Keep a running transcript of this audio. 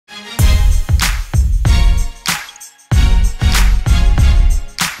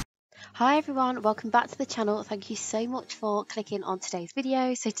Hi everyone, welcome back to the channel. Thank you so much for clicking on today's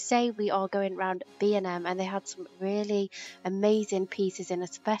video. So today we are going around B&M and they had some really amazing pieces in,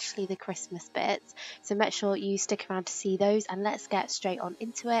 especially the Christmas bits. So make sure you stick around to see those and let's get straight on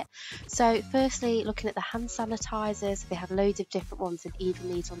into it. So firstly, looking at the hand sanitizers, they had loads of different ones and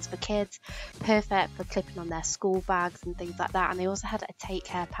even these ones for kids, perfect for clipping on their school bags and things like that. And they also had a take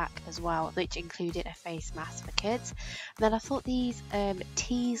care pack as well, which included a face mask for kids. And then I thought these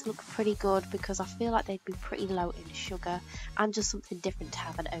teas look pretty good because I feel like they'd be pretty low in sugar and just something different to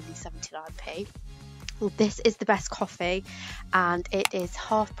have at only 79p. Well, this is the best coffee and it is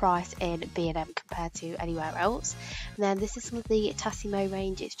half price in B&M compared to anywhere else. And then this is some of the Tassimo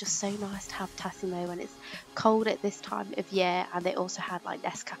range. It's just so nice to have Tassimo when it's cold at this time of year, and they also had like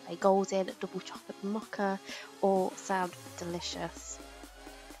Nescafe Golden, double chocolate mocha, all sound delicious.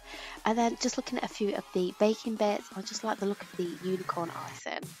 And then just looking at a few of the baking bits, I just like the look of the unicorn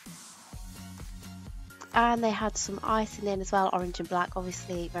icing. And they had some icing in as well, orange and black,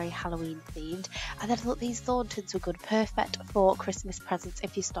 obviously very Halloween themed. And then I thought these Thorntons were good, perfect for Christmas presents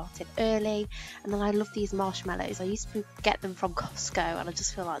if you started early. And then I love these marshmallows. I used to get them from Costco and I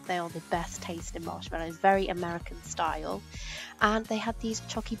just feel like they are the best tasting marshmallows, very American style. And they had these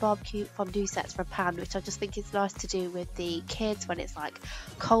chalky barbecue fondue sets for a pan, which I just think is nice to do with the kids when it's like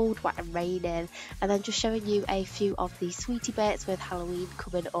cold, wet and raining. And then just showing you a few of the sweetie bits with Halloween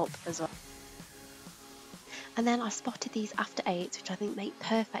coming up as well. And then I spotted these after eights, which I think make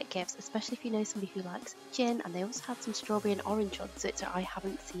perfect gifts, especially if you know somebody who likes gin. And they also had some strawberry and orange ones, which I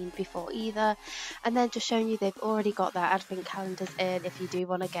haven't seen before either. And then just showing you they've already got their advent calendars in if you do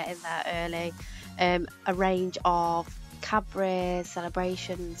want to get in there early. A range of Cadbury's,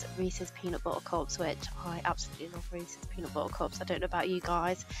 Celebrations, Reese's Peanut Butter Cups, which I absolutely love Reese's Peanut Butter Cups. I don't know about you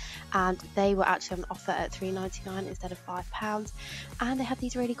guys. And they were actually on offer at £3.99 instead of £5. And they had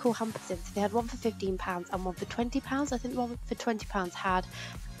these really cool hampers in. So they had one for £15 and one for £20. I think the one for £20 had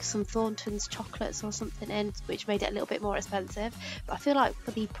some Thorntons chocolates or something in, which made it a little bit more expensive, but I feel like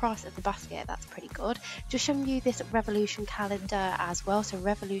for the price of the basket that's pretty good. Just showing you this Revolution calendar as well. So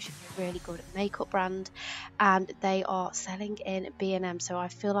Revolution is a really good makeup brand and they are selling in B&M, so I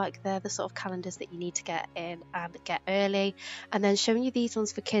feel like they're the sort of calendars that you need to get in and get early. And then showing you these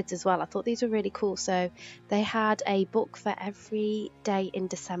ones for kids as well. I thought these were really cool. So they had a book for every day in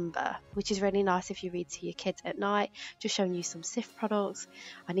December, which is really nice if you read to your kids at night. Just showing you some Cif products.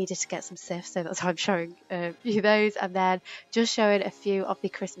 I needed to get some Cif, so that's why I'm showing you those. And then just showing a few of the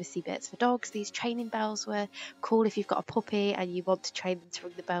Christmassy bits for dogs. These training bells were cool if you've got a puppy and you want to train them to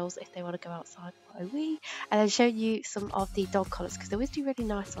ring the bells if they want to go outside for a wee. And then showing you some of the dog collars, because they always do really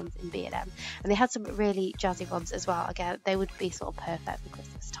nice ones in B&M. And they had some really jazzy ones as well. Again, they would be sort of perfect for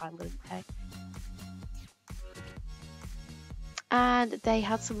Christmas time, wouldn't they? And they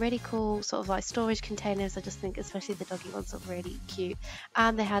had some really cool sort of like storage containers. I just think especially the doggy ones look really cute.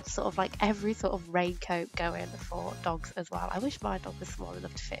 And they had sort of like every sort of raincoat going for dogs as well. I wish my dog was small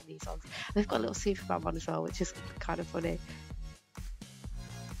enough to fit in these ones. And they've got a little Superman one as well, which is kind of funny.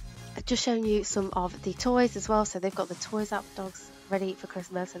 Just showing you some of the toys as well. So they've got the toys out for dogs ready for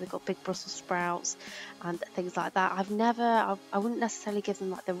Christmas. So they've got big Brussels sprouts and things like that. I wouldn't necessarily give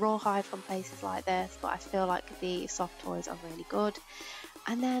them like the rawhide from places like this, but I feel like the soft toys are really good.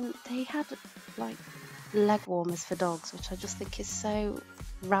 And then they had like leg warmers for dogs, which I just think is so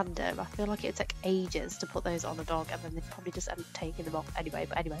random. I feel like it took ages to put those on a dog and then they'd probably just end up taking them off anyway.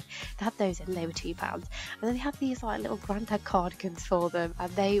 But anyway, they had those in, they were £2. And then they had these like little granddad cardigans for them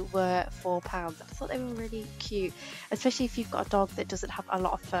and they were £4. I thought they were really cute, especially if you've got a dog that doesn't have a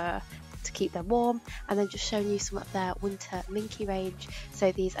lot of fur to keep them warm. And then just showing you some of their winter minky range.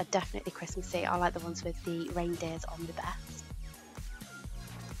 So these are definitely Christmassy. I like the ones with the reindeers on the best.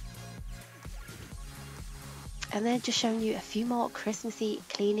 And then just showing you a few more Christmassy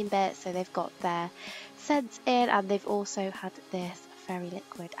cleaning bits. So they've got their scents in and they've also had this fairy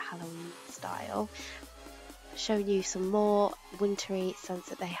liquid Halloween style. Showing you some more wintry scents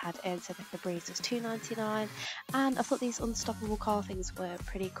that they had in. So the Febreze was £2.99 and I thought these unstoppable car things were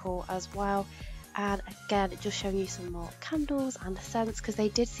pretty cool as well. And again, just showing you some more candles and scents, because they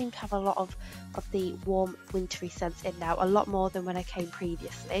did seem to have a lot of the warm wintry scents in now, a lot more than when I came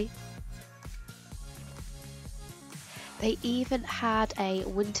previously. They even had a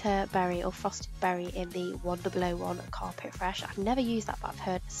winter berry or frosted berry in the 1001 Carpet Fresh. I've never used that, but I've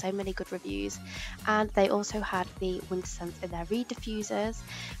heard so many good reviews. And they also had the winter scents in their reed diffusers.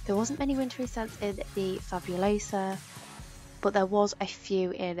 There wasn't many wintry scents in the Fabulosa. but there was a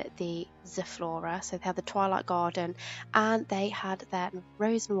few in the Zaflora. So they had the Twilight Garden, and they had their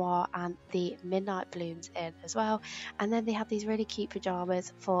Rose Noir and the Midnight Blooms in as well. And then they had these really cute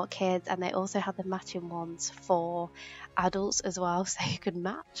pajamas for kids, and they also had the matching ones for adults as well, so you could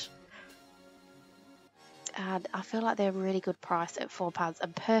match. And I feel like they're a really good price at £4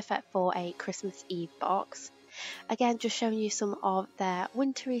 and perfect for a Christmas Eve box. Again, just showing you some of their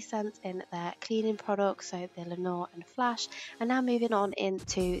wintry scents in their cleaning products, so the Lenore and Flash. And now moving on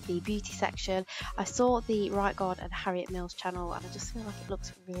into the beauty section, I saw the Right God and Harriet Mills channel, and I just feel like it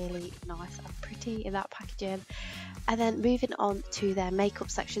looks really nice and pretty in that packaging. And then moving on to their makeup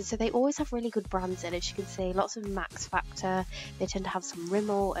section, so they always have really good brands in, as you can see, lots of Max Factor. They tend to have some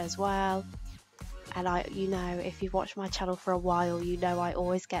Rimmel as well. And you know, if you've watched my channel for a while, you know I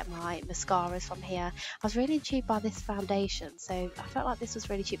always get my mascaras from here. I was really intrigued by this foundation, so I felt like this was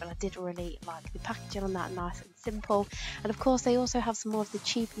really cheap, and I did really like the packaging on that, nice and simple. And of course they also have some more of the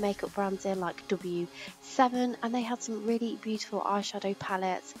cheap makeup brands in, like W7, and they had some really beautiful eyeshadow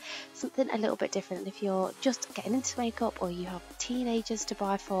palettes, something a little bit different. If you're just getting into makeup or you have teenagers to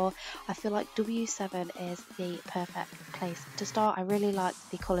buy for, I feel like W7 is the perfect place to start. I really like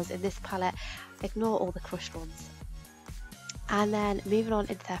the colours in this palette. Ignore all the crushed ones. And then moving on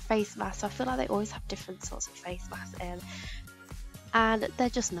into their face masks, so I feel like they always have different sorts of face masks in, and they're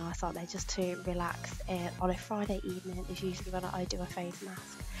just nice, aren't they, just to relax on a Friday evening is usually when I do a face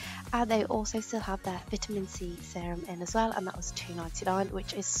mask. And they also still have their vitamin C serum in as well, and that was £2.99,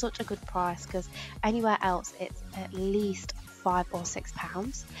 which is such a good price because anywhere else it's at least £5 or £6.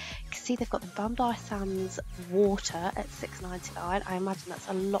 You can see they've got the Bondi Sands water at £6.99. I imagine that's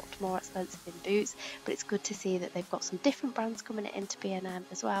a lot more expensive in Boots, but it's good to see that they've got some different brands coming into B&M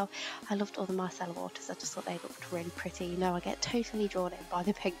as well. I loved all the micellar waters. I just thought they looked really pretty. You know, I get totally drawn in by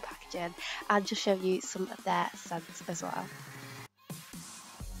the pink packaging, and just show you some of their scents as well.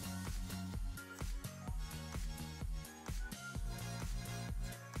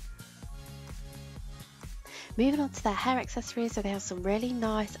 Moving on to their hair accessories, so they have some really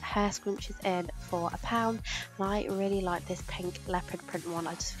nice hair scrunchies in for £1, and I really like this pink leopard print one.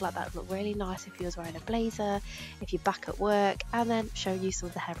 I just feel like that would look really nice if you was wearing a blazer, if you're back at work. And then showing you some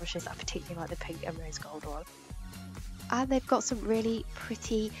of the hairbrushes, I particularly like the pink and rose gold one. And they've got some really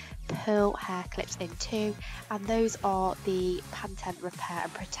pretty pearl hair clips in too, and those are the Pantene Repair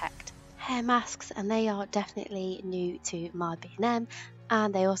and Protect hair masks, and they are definitely new to my B&M.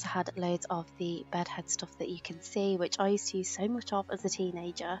 And they also had loads of the bedhead stuff that you can see, which I used to use so much of as a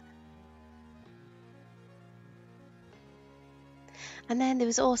teenager. And then there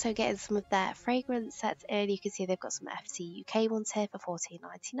was also getting some of their fragrance sets in. You can see they've got some FC UK ones here for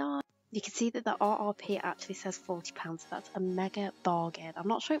 £14.99. You can see that the RRP actually says £40, so that's a mega bargain. I'm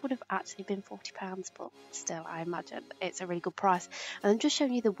not sure it would have actually been £40, but still, I imagine it's a really good price. And I'm just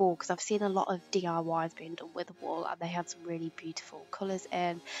showing you the wall because I've seen a lot of DIYs being done with the wall, and they had some really beautiful colours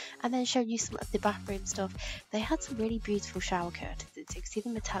in. And then showing you some of the bathroom stuff. They had some really beautiful shower curtains, so you can see the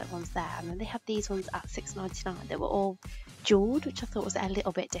metallic ones there, and then they had these ones at £6.99. They were all jewelled, which I thought was a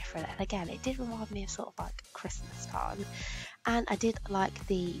little bit different. And again, it did remind me of sort of like Christmas time. And I did like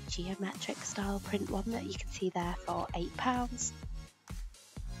the geometric style print one that you can see there for £8.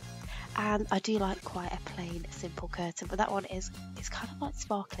 And I do like quite a plain simple curtain, but that one is kind of like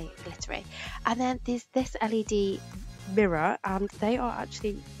sparkly and glittery. And then there's this LED mirror, and they are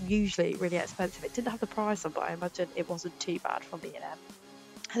actually usually really expensive. It didn't have the price on, but I imagine it wasn't too bad from B&M.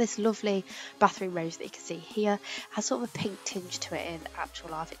 And this lovely bathroom rose that you can see here has sort of a pink tinge to it in actual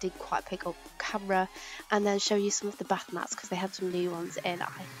life. It didn't quite pick up on camera. And then show you some of the bath mats because they had some new ones in. I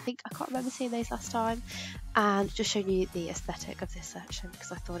can't remember seeing those last time. And just showing you the aesthetic of this section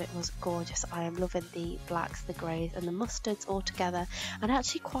because I thought it was gorgeous. I am loving the blacks, the greys and the mustards all together. And I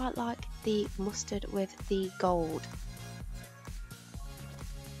actually quite like the mustard with the gold.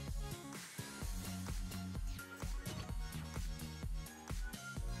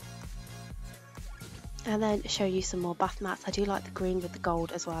 And then show you some more bath mats. I do like the green with the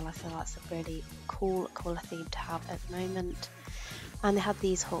gold as well. I feel that's a really cool colour theme to have at the moment. And they had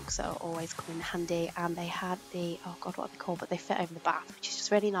these hooks that are always come in handy, and they had the, oh god, what are they called, but they fit over the bath, which is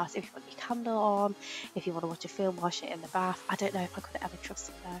just really nice if you want your candle on, if you want to watch a film, wash it in the bath. I don't know if I could ever trust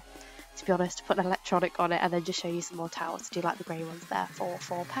them though. to be honest, to put an electronic on it and then just show you some more towels, to do like the grey ones there for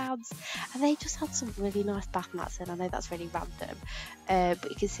 £4. And they just had some really nice bath mats in. I know that's really random, but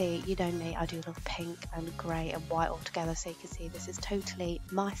you can see, you know me, I do love pink and grey and white all together, so you can see this is totally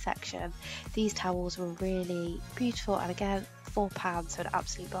my section. These towels were really beautiful, and again, £4, so an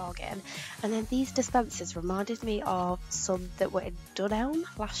absolute bargain. And then these dispensers reminded me of some that were in Dunelm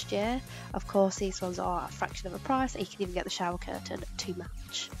last year. Of course, these ones are a fraction of a price, and you can even get the shower curtain to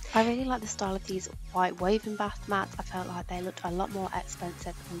match. I really like the style of these white woven bath mats. I felt like they looked a lot more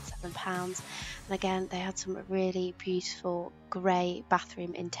expensive than £7. And again, they had some really beautiful grey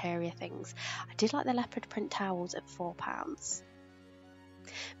bathroom interior things. I did like the leopard print towels at £4.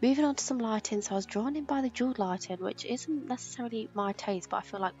 Moving on to some lighting, so I was drawn in by the jewelled lighting, which isn't necessarily my taste, but I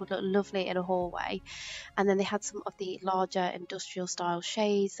feel like would look lovely in a hallway. And then they had some of the larger industrial style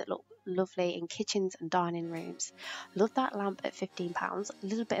shades that look lovely in kitchens and dining rooms. Love that lamp at £15, a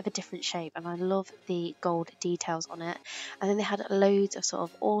little bit of a different shape, and I love the gold details on it. And then they had loads of sort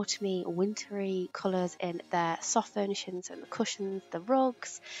of autumny, wintry colours in their soft furnishings and the cushions, the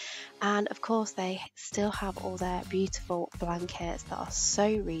rugs. And of course, they still have all their beautiful blankets that are so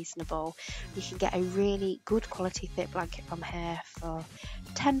reasonable. You can get a really good quality thick blanket from here for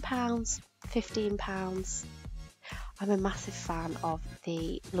 £10, £15. I'm a massive fan of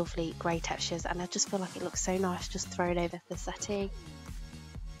the lovely grey textures, and I just feel like it looks so nice just thrown over the settee.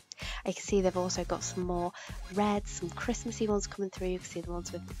 You can see they've also got some more reds, some Christmassy ones coming through. You can see the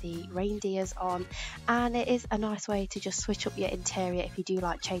ones with the reindeers on, and it is a nice way to just switch up your interior if you do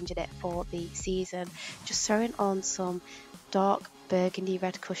like changing it for the season. Just throwing on some dark burgundy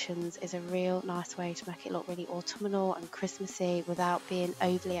red cushions is a real nice way to make it look really autumnal and Christmassy without being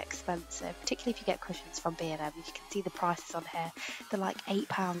overly expensive, particularly if you get cushions from B&M. You can see the prices on here, they're like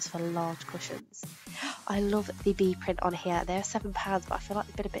 £8 for large cushions. I love the bee print on here. They're £7, but I feel like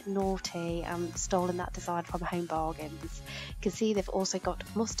they've been a bit naughty and stolen that design from Home Bargains. You can see they've also got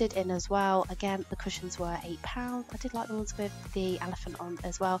mustard in as well. Again, the cushions were £8. I did like the ones with the elephant on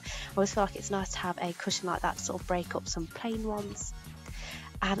as well. I always feel like it's nice to have a cushion like that to sort of break up some plain ones.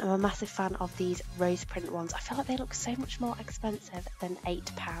 And I'm a massive fan of these rose print ones. I feel like they look so much more expensive than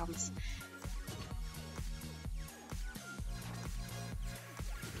 £8.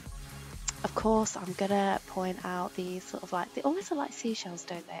 Of course, I'm gonna point out these sort of like, they almost look like seashells,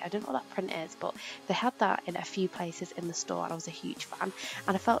 don't they? I don't know what that print is, but they had that in a few places in the store, and I was a huge fan.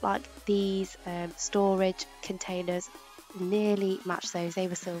 And I felt like these storage containers nearly matched those. They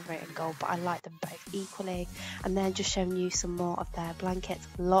were silver and gold, but I like them both equally. And then just showing you some more of their blankets,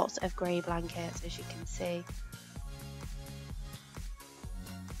 lots of grey blankets, as you can see.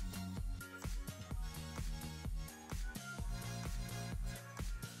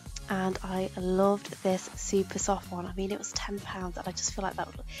 And I loved this super soft one. I mean, it was £10, and I just feel like that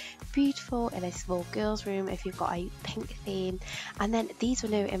would look beautiful in a small girl's room if you've got a pink theme. And then these were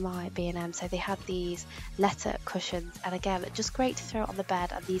new in my B&M, so they had these letter cushions, and again, just great to throw on the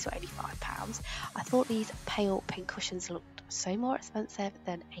bed, and these were only £5. I thought these pale pink cushions looked so more expensive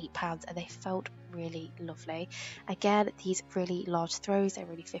than £8, and they felt really lovely. Again, these really large throws, they're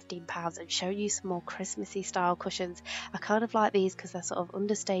really £15, and showing you some more Christmassy style cushions. I kind of like these because they're sort of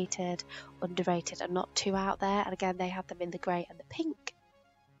understated, underrated, and not too out there. And again, they had them in the grey and the pink.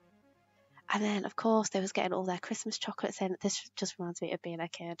 And then, of course, they was getting all their Christmas chocolates in. This just reminds me of being a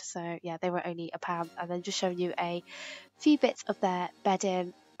kid. So yeah, they were only £1. And then just showing you a few bits of their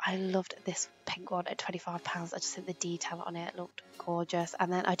bedding. I loved this pink one at £25. I just think the detail on it looked gorgeous.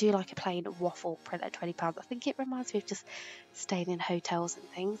 And then I do like a plain waffle print at £20. I think it reminds me of just staying in hotels and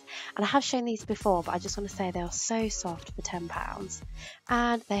things. And I have shown these before, but I just want to say they are so soft for £10.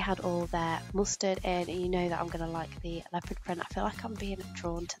 And they had all their mustard in, and you know that I'm going to like the leopard print. I feel like I'm being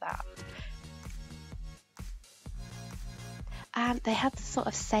drawn to that. And they had the sort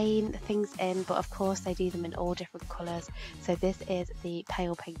of same things in, but of course they do them in all different colours. So this is the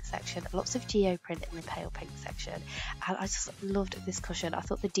pale pink section, lots of geoprint in the pale pink section, and I just loved this cushion. I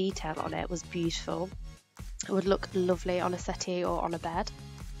thought the detail on it was beautiful. It would look lovely on a settee or on a bed.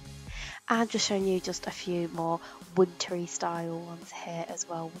 And just showing you just a few more wintry style ones here as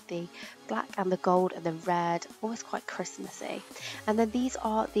well, with the black and the gold and the red, always quite Christmassy. And then these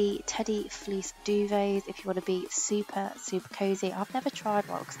are the teddy fleece duvets if you want to be super cozy. I've never tried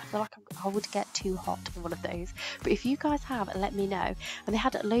one because I feel like I would get too hot in one of those, but if you guys have, let me know. And they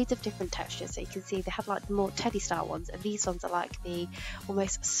had loads of different textures, so you can see they had like the more teddy style ones, and these ones are like the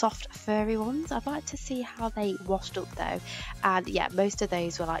almost soft furry ones. I'd like to see how they washed up though. And yeah, most of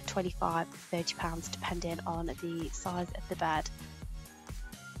those were like £25–30 depending on the size of the bed.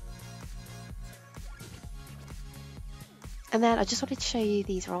 And then I just wanted to show you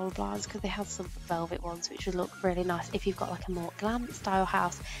these roller blinds because they had some velvet ones which would look really nice if you've got like a more glam style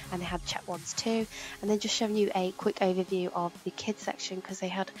house, and they had check ones too. And then just showing you a quick overview of the kids section because they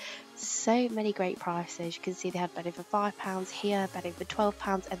had so many great prices. You can see they had bedding for £5 here, bedding for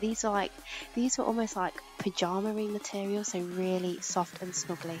 £12, and these were almost like pajama-y material, so really soft and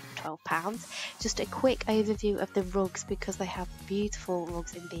snuggly for £12. Just a quick overview of the rugs because they have beautiful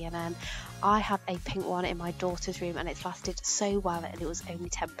rugs in B&M. I have a pink one in my daughter's room and it's lasted so well, and it was only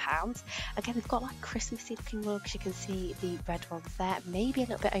 £10. Again, they've got like Christmassy looking rugs. You can see the red ones there, maybe a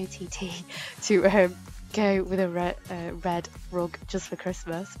little bit OTT to go with a red rug just for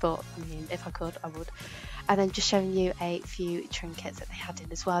Christmas, but I mean, if I could, I would. And then just showing you a few trinkets that they had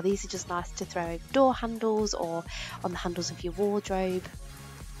in as well. These are just nice to throw over door handles or on the handles of your wardrobe.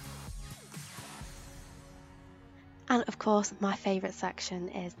 And of course, my favourite section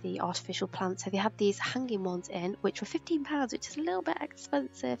is the artificial plants. So they had these hanging ones in, which were £15, which is a little bit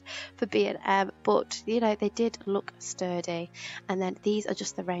expensive for B&M, but you know, they did look sturdy. And then these are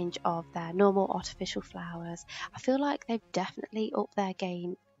just the range of their normal artificial flowers. I feel like they've definitely upped their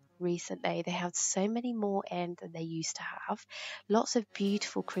game recently. They have so many more in than they used to have. Lots of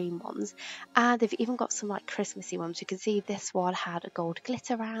beautiful cream ones, and they've even got some like Christmassy ones. You can see this one had a gold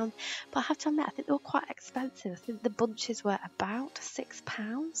glitter round, but I have to admit, I think they were quite expensive. I think the bunches were about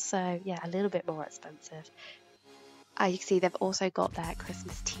 £6, so yeah, a little bit more expensive. You can see they've also got their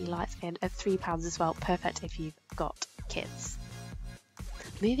Christmas tea lights in at £3 as well, perfect if you've got kids.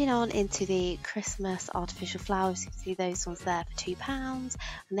 Moving on into the Christmas artificial flowers, you can see those ones there for £2,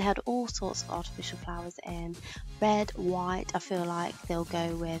 and they had all sorts of artificial flowers in red, white. I feel like they'll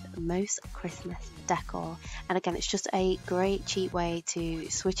go with most Christmas decor, and again, it's just a great cheap way to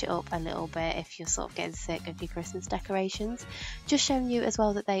switch it up a little bit if you're sort of getting sick of your Christmas decorations. Just showing you as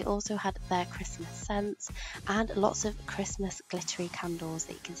well that they also had their Christmas scents and lots of Christmas glittery candles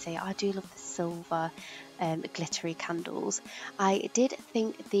that you can see. I do love the silver glittery candles. I did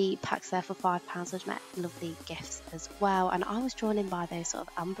think the packs there for £5 would make lovely gifts as well, and I was drawn in by those sort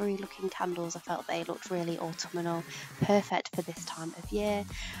of ambery looking candles. I felt they looked really autumnal, perfect for this time of year.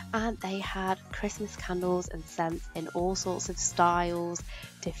 And they had Christmas candles and scents in all sorts of styles,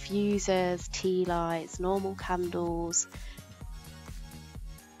 diffusers, tea lights, normal candles.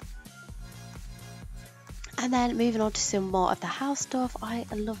 And then moving on to some more of the house stuff, I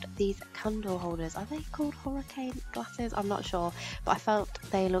loved these candle holders. Are they called hurricane glasses? I'm not sure, but I felt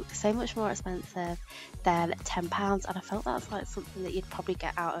they looked so much more expensive than £10, and I felt that's like something that you'd probably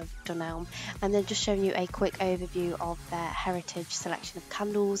get out of Dunelm. And then just showing you a quick overview of their heritage selection of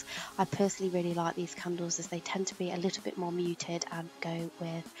candles. I personally really like these candles as they tend to be a little bit more muted and go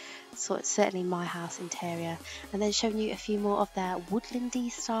with certainly my house interior. And then showing you a few more of their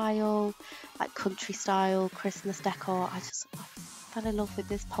woodlandy style, like country style Christmas decor. I fell in love with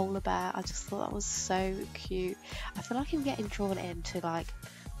this polar bear. I just thought that was so cute. I feel like I'm getting drawn into like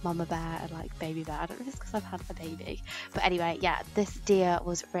mama bear and like baby bear. I don't know if it's because I've had a baby, but anyway, yeah, this deer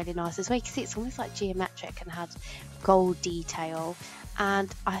was really nice as well. You can see it's almost like geometric and had gold detail,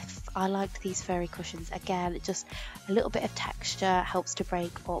 and I liked these furry cushions. Again, just a little bit of texture helps to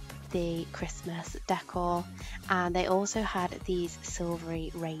break up the Christmas decor. And they also had these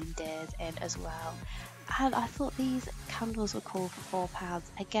silvery reindeers in as well, and I thought these candles were cool for £4.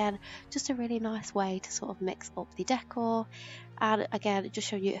 Again, just a really nice way to sort of mix up the decor. And again, just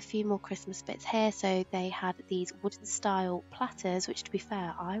showing you a few more Christmas bits here. So they had these wooden style platters, which to be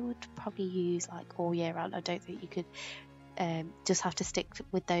fair, I would probably use like all year round. I don't think you could just have to stick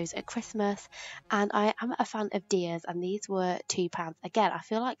with those at Christmas. And I am a fan of deers, and these were £2. Again, I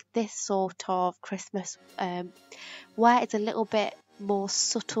feel like this sort of Christmas wear is a little bit more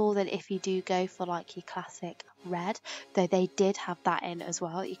subtle than if you do go for like your classic red, though they did have that in as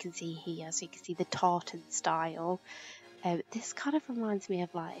well. You can see here, so you can see the tartan style. This kind of reminds me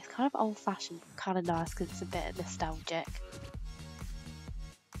of like, it's kind of old fashioned, kind of nice because it's a bit nostalgic.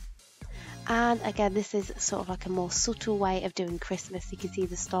 And again, this is sort of like a more subtle way of doing Christmas. You can see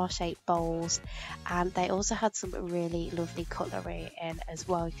the star-shaped bowls, and they also had some really lovely cutlery in as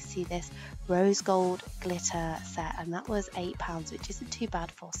well. You can see this rose gold glitter set, and that was £8, which isn't too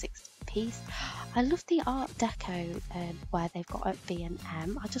bad for 6 piece. I love the Art Deco where they've got at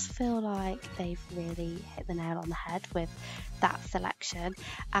B&M. I just feel like they've really hit the nail on the head with that selection.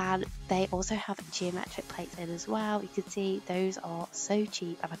 And they also have geometric plates in as well. You can see those are so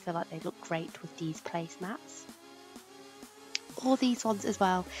cheap, and I feel like they look great with these placemats. All these ones as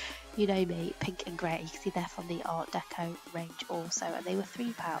well, you know me, pink and grey. You can see they're from the Art Deco range also, and they were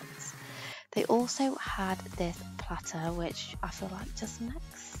 £3. They also had this platter, which I feel like just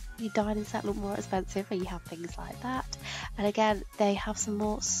your dining set look more expensive when you have things like that. And again, they have some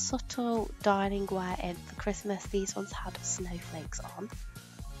more subtle dining wear in for Christmas. These ones had snowflakes on.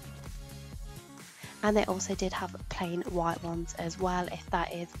 And they also did have plain white ones as well, if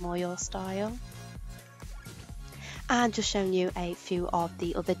that is more your style. And just showing you a few of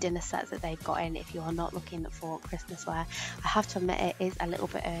the other dinner sets that they've got in if you are not looking for Christmas wear. I have to admit it is a little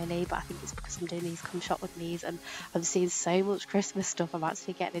bit early, but I think it's because I'm doing these come shop with me's and I'm seeing so much Christmas stuff. I'm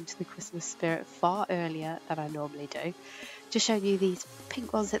actually getting into the Christmas spirit far earlier than I normally do. Just showing you these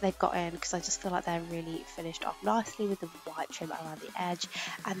pink ones that they've got in because I just feel like they're really finished off nicely with the white trim around the edge.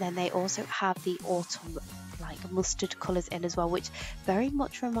 And then they also have the autumn like mustard colours in as well, which very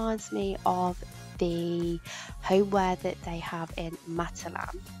much reminds me of the homeware that they have in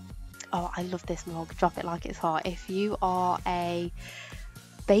Matalan. Oh, I love this mug. Drop it like it's hot. If you are a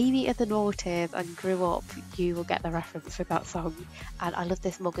baby of the noughties and grew up, you will get the reference with that song. And I love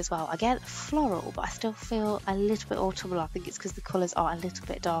this mug as well. Again, floral, but I still feel a little bit autumnal. I think it's because the colours are a little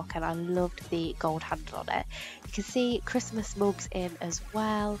bit dark, and I loved the gold handle on it. You can see Christmas mugs in as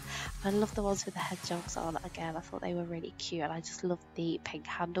well. I love the ones with the hedgehogs on. Again, I thought they were really cute, and I just love the pink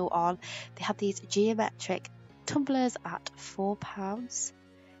handle on. They have these geometric tumblers at £4.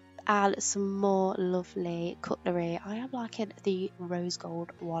 And some more lovely cutlery. I am liking the rose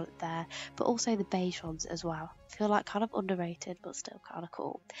gold one there, but also the beige ones as well. Feel like kind of underrated, but still kind of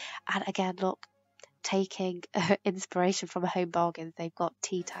cool. And again, look, taking inspiration from a Home Bargains, they've got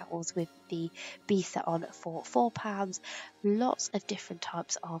tea towels with the bee set on for £4. Lots of different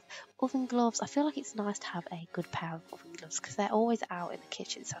types of oven gloves. I feel like it's nice to have a good pair of oven gloves because they're always out in the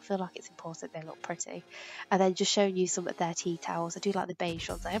kitchen, so I feel like it's important they look pretty. And then just showing you some of their tea towels. I do like the beige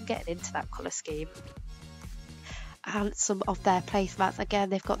ones. I am getting into that colour scheme. And some of their placemats,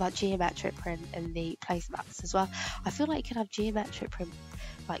 again, they've got that geometric print in the placemats as well. I feel like you can have geometric print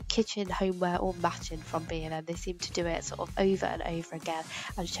like kitchen homeware or matching from B&M. They seem to do it sort of over and over again.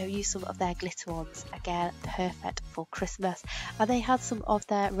 And show you some of their glitter ones, again perfect for Christmas. And they had some of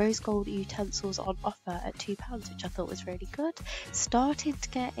their rose gold utensils on offer at £2, which I thought was really good. Starting to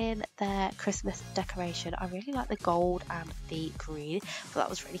get in their Christmas decoration. I really like the gold and the green, but that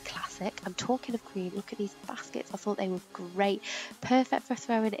was really classic. And talking of green, look at these baskets. I thought they were great, perfect for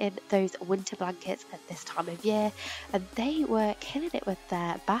throwing in those winter blankets at this time of year. And they were killing it with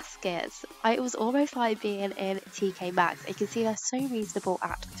their baskets. It was almost like being in TK Maxx. You can see they're so reasonable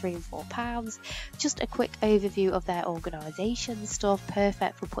at £3 and £4. Just a quick overview of their organisation stuff,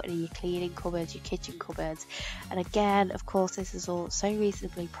 perfect for putting in your cleaning cupboards, your kitchen cupboards. And again, of course, this is all so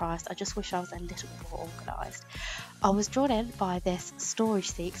reasonably priced. I just wish I was a little bit more organised. I was drawn in by this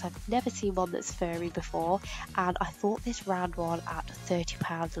storage seat because I've never seen one that's furry before, and I thought this round one at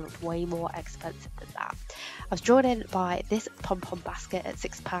 £30 looked way more expensive than that. I was drawn in by this pom-pom basket at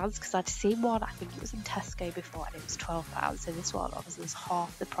 £6 because I'd seen one, I think it was in Tesco before, and it was £12, so this one obviously was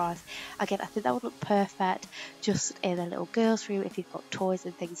half the price. Again, I think that would look perfect just in a little girl's room if you've got toys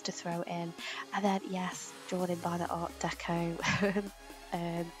and things to throw in. And then yes, drawn in by the Art Deco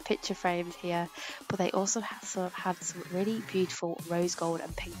picture frames here, but they also had some really beautiful rose gold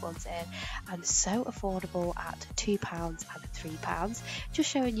and pink ones in, and so affordable at £2 and £3. Just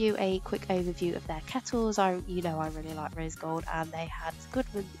showing you a quick overview of their kettles. I really like rose gold, and they had good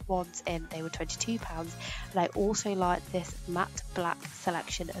ones in. They were £22, and I also like this matte black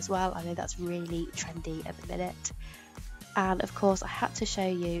selection as well. I know that's really trendy at the minute. And of course I had to show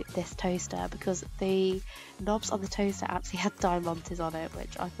you this toaster because the knobs on the toaster actually had diamantes on it,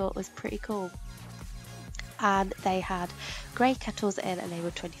 which I thought was pretty cool. And they had grey kettles in, and they were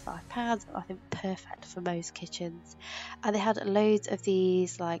 £25. I think perfect for most kitchens. And they had loads of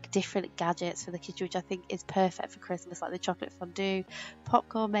these like different gadgets for the kitchen, which I think is perfect for Christmas, like the chocolate fondue,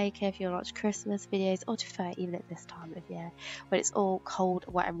 popcorn maker if you watch Christmas videos, or to be fair, even at this time of year when it's all cold,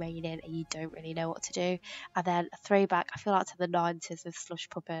 wet and raining and you don't really know what to do. And then a throwback, I feel like, to the 90s with slush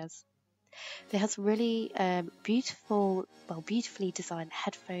puppies. They had some really beautifully designed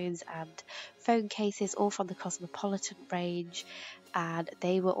headphones and phone cases, all from the Cosmopolitan range, and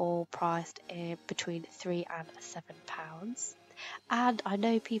they were all priced between £3 and £7. And I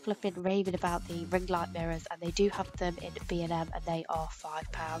know people have been raving about the ring light mirrors, and they do have them in B&M, and they are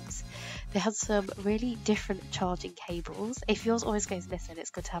 £5. They had some really different charging cables. If yours always goes missing, it's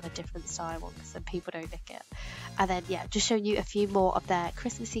good to have a different style one because then people don't nick it. And then yeah, just showing you a few more of their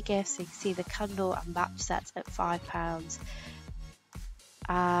Christmassy gifts. So you can see the candle and match sets at £5.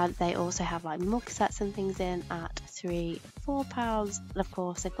 And they also have like mug sets and things in at £3, £4. And of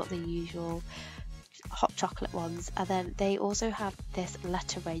course they've got the usual hot chocolate ones. And then they also have this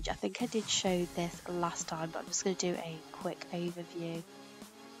letter range. I think I did show this last time, but I'm just going to do a quick overview.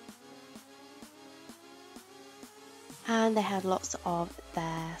 And they had lots of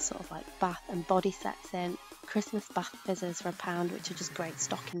their sort of like bath and body sets in, Christmas bath fizzers for £1, which are just great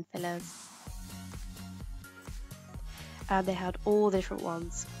stocking fillers. And they had all the different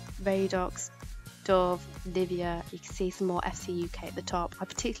ones, Radox, Dove, Nivea. You can see some more FC UK at the top. I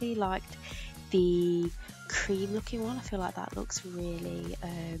particularly liked the cream looking one. I feel like that looks really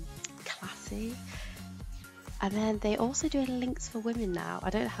classy. And then they also do links for women now.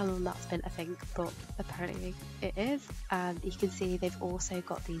 I don't know how long that's been a thing, but apparently it is. And you can see they've also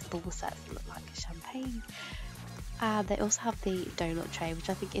got these bubble sets that look like champagne. And they also have the donut tray,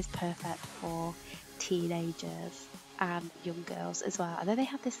 which I think is perfect for teenagers and young girls as well. And then they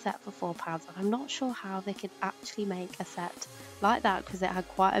have this set for £4, and I'm not sure how they could actually make a set like that because it had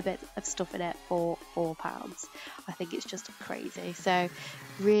quite a bit of stuff in it for £4. I think it's just crazy. So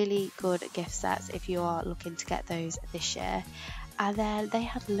really good gift sets if you are looking to get those this year. And then they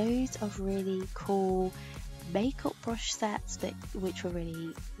had loads of really cool makeup brush sets which were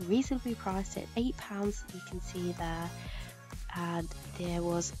really reasonably priced at £8, you can see there. And there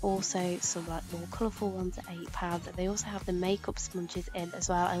was also some like more colourful ones at £8, and they also have the makeup sponges in as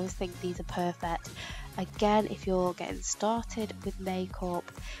well. I always think these are perfect again if you're getting started with makeup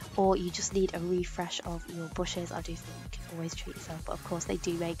or you just need a refresh of your brushes. I do think you can always treat yourself, but of course they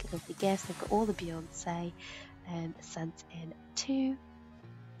do make lovely gifts. They've got all the Beyonce scents in too.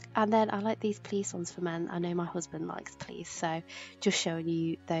 And then I like these Please ones for men. I know my husband likes Please, so just showing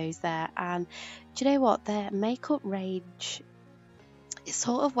you those there. And do you know what, their makeup range, it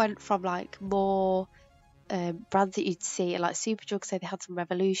sort of went from like more brands that you'd see like Superdrug. So they had some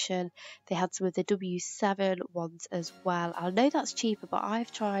Revolution, they had some of the W7 ones as well. I know that's cheaper, but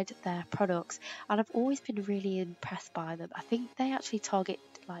I've tried their products and I've always been really impressed by them. I think they actually target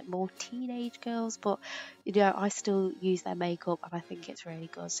like more teenage girls, but you know, I still use their makeup and I think it's really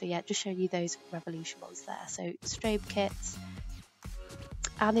good. So yeah, just showing you those Revolution ones there. So strobe kits,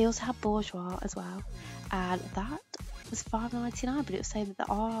 and they also have Bourjois as well, and that was £5.99, but it was saying that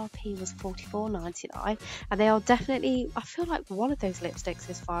the RRP was £44.99, and they are definitely, I feel like one of those lipsticks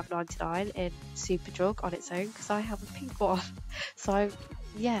is £5.99 in Superdrug on its own, because I have a pink one. So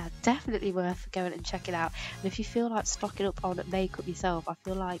yeah, definitely worth going and checking out. And if you feel like stocking up on makeup yourself, I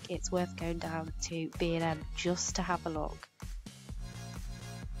feel like it's worth going down to B&M just to have a look.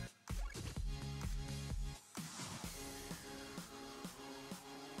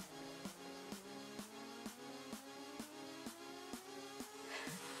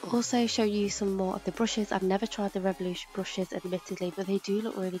 Also show you some more of the brushes. I've never tried the Revolution brushes admittedly, but they do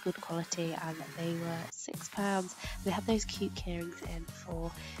look really good quality, and they were £6. They had those cute keyrings in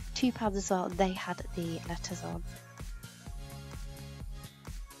for £2 as well. They had the letters on.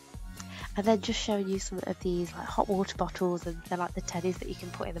 And then just showing you some of these like hot water bottles, and they're like the teddies that you can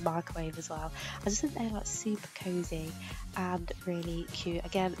put in the microwave as well. I just think they're like super cozy and really cute.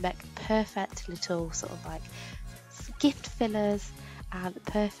 Again, make perfect little sort of like gift fillers, and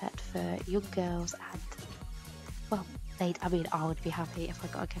perfect for young girls. And well, I mean, I would be happy if I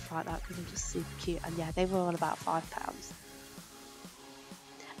got a gift like that because they're just super cute. And yeah, they were all about £5.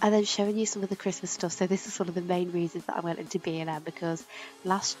 And then showing you some of the Christmas stuff. So this is one of the main reasons that I went into B&M, because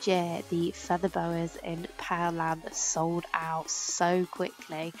last year the feather boas in Poundland sold out so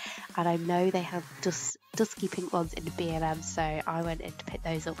quickly, and I know they had dusky pink ones in B&M, so I went in to pick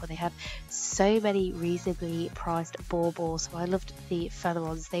those up. But they had so many reasonably priced baubles, so I loved the feather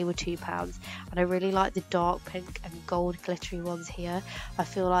ones. They were £2, and I really like the dark pink and gold glittery ones here. I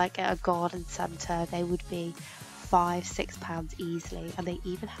feel like at a garden centre they would be £5-6 easily, and they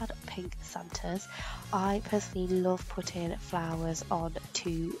even had pink Santas. I personally love putting flowers on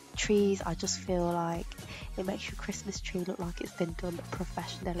to trees. I just feel like it makes your Christmas tree look like it's been done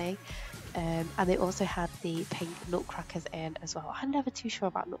professionally. And they also had the pink nutcrackers in as well. I'm never too sure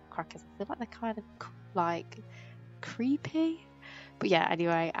about nutcrackers. I feel like they're kind of like creepy. But yeah,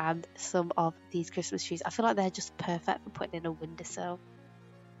 anyway, and some of these Christmas trees, I feel like they're just perfect for putting in a windowsill.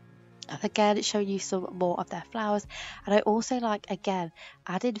 Again, it's showing you some more of their flowers. And I also like, again,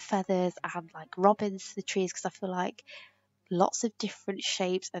 added feathers and like robins to the trees, because I feel like lots of different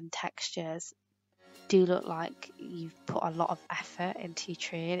shapes and textures do look like you've put a lot of effort into your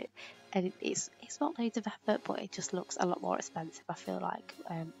tree, and it's not loads of effort, but it just looks a lot more expensive, I feel like,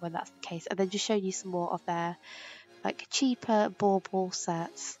 when that's the case. And then just showing you some more of their like cheaper bauble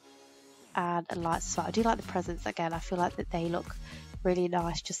sets and lights as well. I do like the presents. Again, I feel like that they look really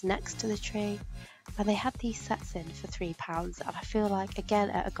nice just next to the tree, and they had these sets in for £3, and I feel like,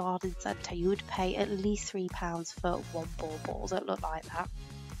 again, at a garden centre you would pay at least £3 for one bauble. Don't look like that.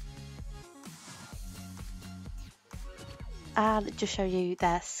 and just show you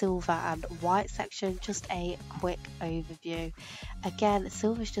their silver and white section, just a quick overview. Again,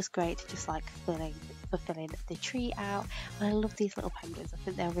 silver is just great to just like fulfilling the tree out. And I love these little penguins. I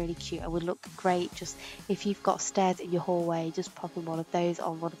think they're really cute and would look great just if you've got stairs in your hallway, just popping one of those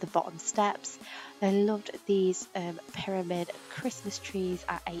on one of the bottom steps. I loved these pyramid Christmas trees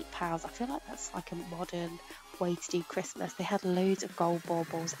at £8. I feel like that's like a modern way to do Christmas. They had loads of gold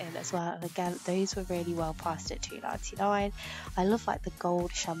baubles in as well, and again those were really well priced at £2.99. I love like the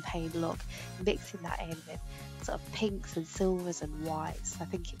gold champagne look, mixing that in with sort of pinks and silvers and whites. I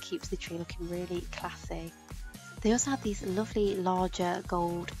think it keeps the tree looking really classy. They also have these lovely larger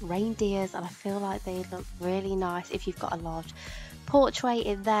gold reindeers, and I feel like they look really nice if you've got a large portrait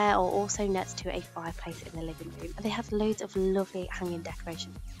in there, or also next to a fireplace in the living room. And they had loads of lovely hanging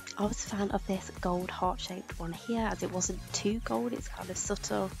decorations. I was a fan of this gold heart-shaped one here, as it wasn't too gold, it's kind of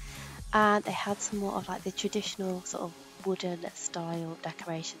subtle. And they had some more of like the traditional sort of wooden style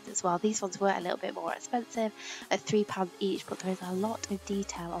decorations as well. These ones were a little bit more expensive at £3 each, but there is a lot of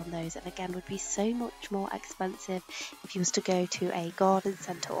detail on those, and again would be so much more expensive if you was to go to a garden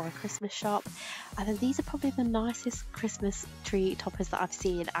centre or a Christmas shop. And then these are probably the nicest Christmas tree toppers that I've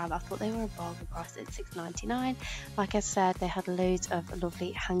seen, and I thought they were a bargain price at £6.99. Like I said, they had loads of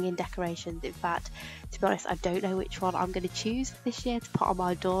lovely hanging decorations. In fact, to be honest, I don't know which one I'm going to choose this year to put on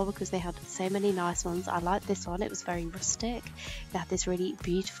my door because they had so many nice ones. I like this one, it was very rustic. They had this really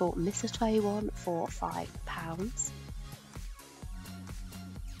beautiful mistletoe one for £5.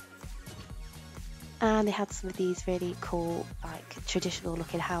 And they had some of these really cool like traditional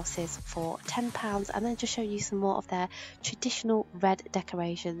looking houses for £10, and then just show you some more of their traditional red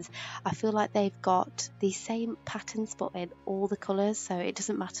decorations. I feel like they've got the same patterns but in all the colours, so it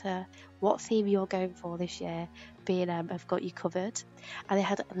doesn't matter what theme you're going for this year, B&M have got you covered. And they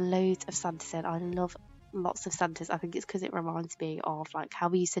had loads of Santas in. I love lots of Santas. I think it's because it reminds me of like how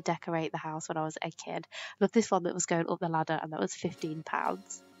we used to decorate the house when I was a kid. I love this one that was going up the ladder, and that was £15.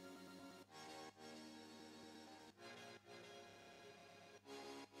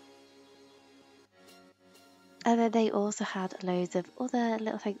 And then they also had loads of other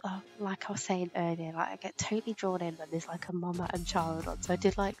little things. Oh, like I was saying earlier, like I get totally drawn in when there's like a mama and child on. So I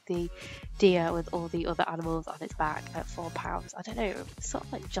did like the deer with all the other animals on its back at £4. I don't know, sort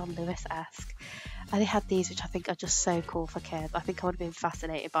of like John Lewis-esque. And they had these, which I think are just so cool for kids. I think I would have been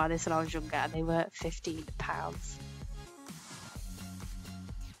fascinated by this when I was younger, and they were £15.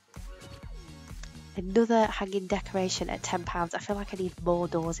 Another hanging decoration at £10. I feel like I need more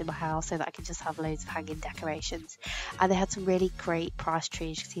doors in my house so that I can just have loads of hanging decorations. And they had some really great price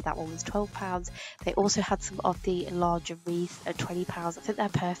trees. You can see that one was £12. They also had some of the larger wreaths at £20. I think they're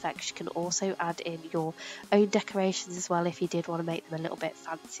perfect. You can also add in your own decorations as well if you did want to make them a little bit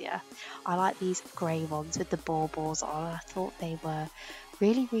fancier. I like these grey ones with the baubles on. I thought they were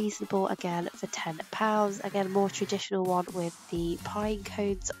really reasonable again for £10. Again, more traditional one with the pine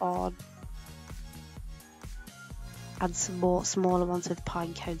cones on, and some more smaller ones with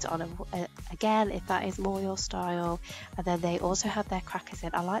pine cones on them. Again, if that is more your style. And then they also had their crackers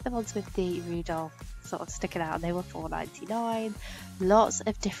in. I like the ones with the Rudolph sort of sticking out, and they were £4.99. Lots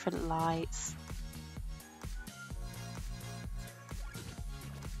of different lights.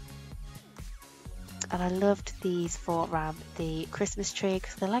 And I loved these for around the Christmas tree,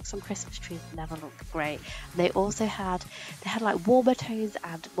 because the legs on Christmas trees never look great. And they also had like warmer tones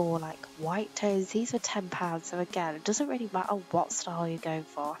and more like white tones. These were £10. So again, it doesn't really matter what style you're going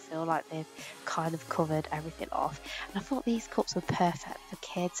for. I feel like they've kind of covered everything off. And I thought these cups were perfect for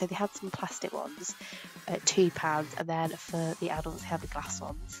kids. So they had some plastic ones at £2, and then for the adults they had the glass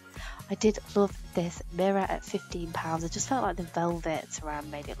ones. I did love this mirror at £15. I just felt like the velvet surround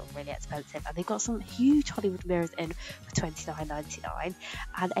made it look really expensive, and they got some huge Hollywood mirrors in for £29.99,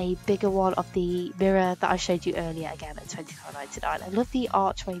 and a bigger one of the mirror that I showed you earlier again at £29.99. I love the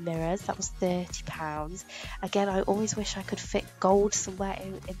archway mirrors, that was £30. Again, I always wish I could fit gold somewhere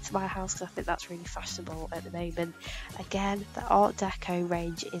into my house, because I think that's really fashionable at the moment. Again, the Art Deco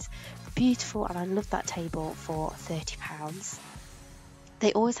range is beautiful, and I love that table for £30.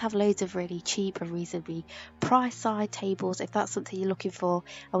 They always have loads of really cheap and reasonably priced side tables. If that's something you're looking for,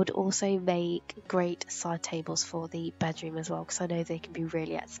 I would also make great side tables for the bedroom as well, because I know they can be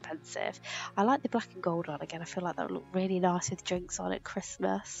really expensive. I like the black and gold one. Again, I feel like that would look really nice with drinks on at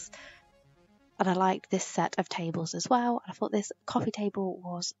Christmas. And I liked this set of tables as well. I thought this coffee table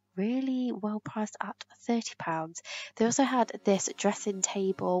was really well priced at £30. They also had this dressing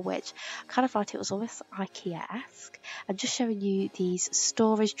table, which kind of like, it was almost IKEA-esque, and just showing you these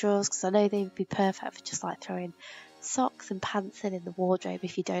storage drawers, because I know they would be perfect for just like throwing socks and pants in the wardrobe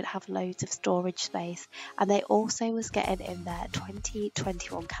if you don't have loads of storage space. And they also was getting in their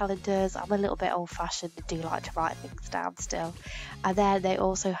 2021 calendars. I'm a little bit old fashioned and do like to write things down still. And then they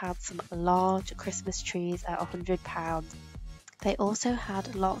also had some large Christmas trees at £100. They also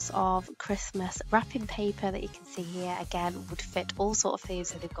had lots of Christmas wrapping paper that you can see here. Again, would fit all sort of themes.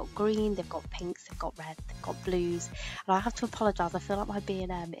 So they've got green, they've got pinks, they've got red, they've got blues. And I have to apologise, I feel like my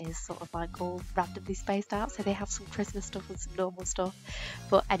B&M is sort of like all randomly spaced out. So they have some Christmas stuff and some normal stuff.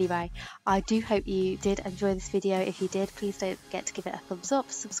 But anyway, I do hope you did enjoy this video. If you did, please don't forget to give it a thumbs up.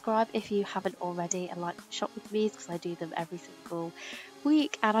 Subscribe if you haven't already, and like Shop with me because I do them every single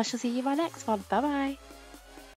week. And I shall see you in my next one. Bye bye.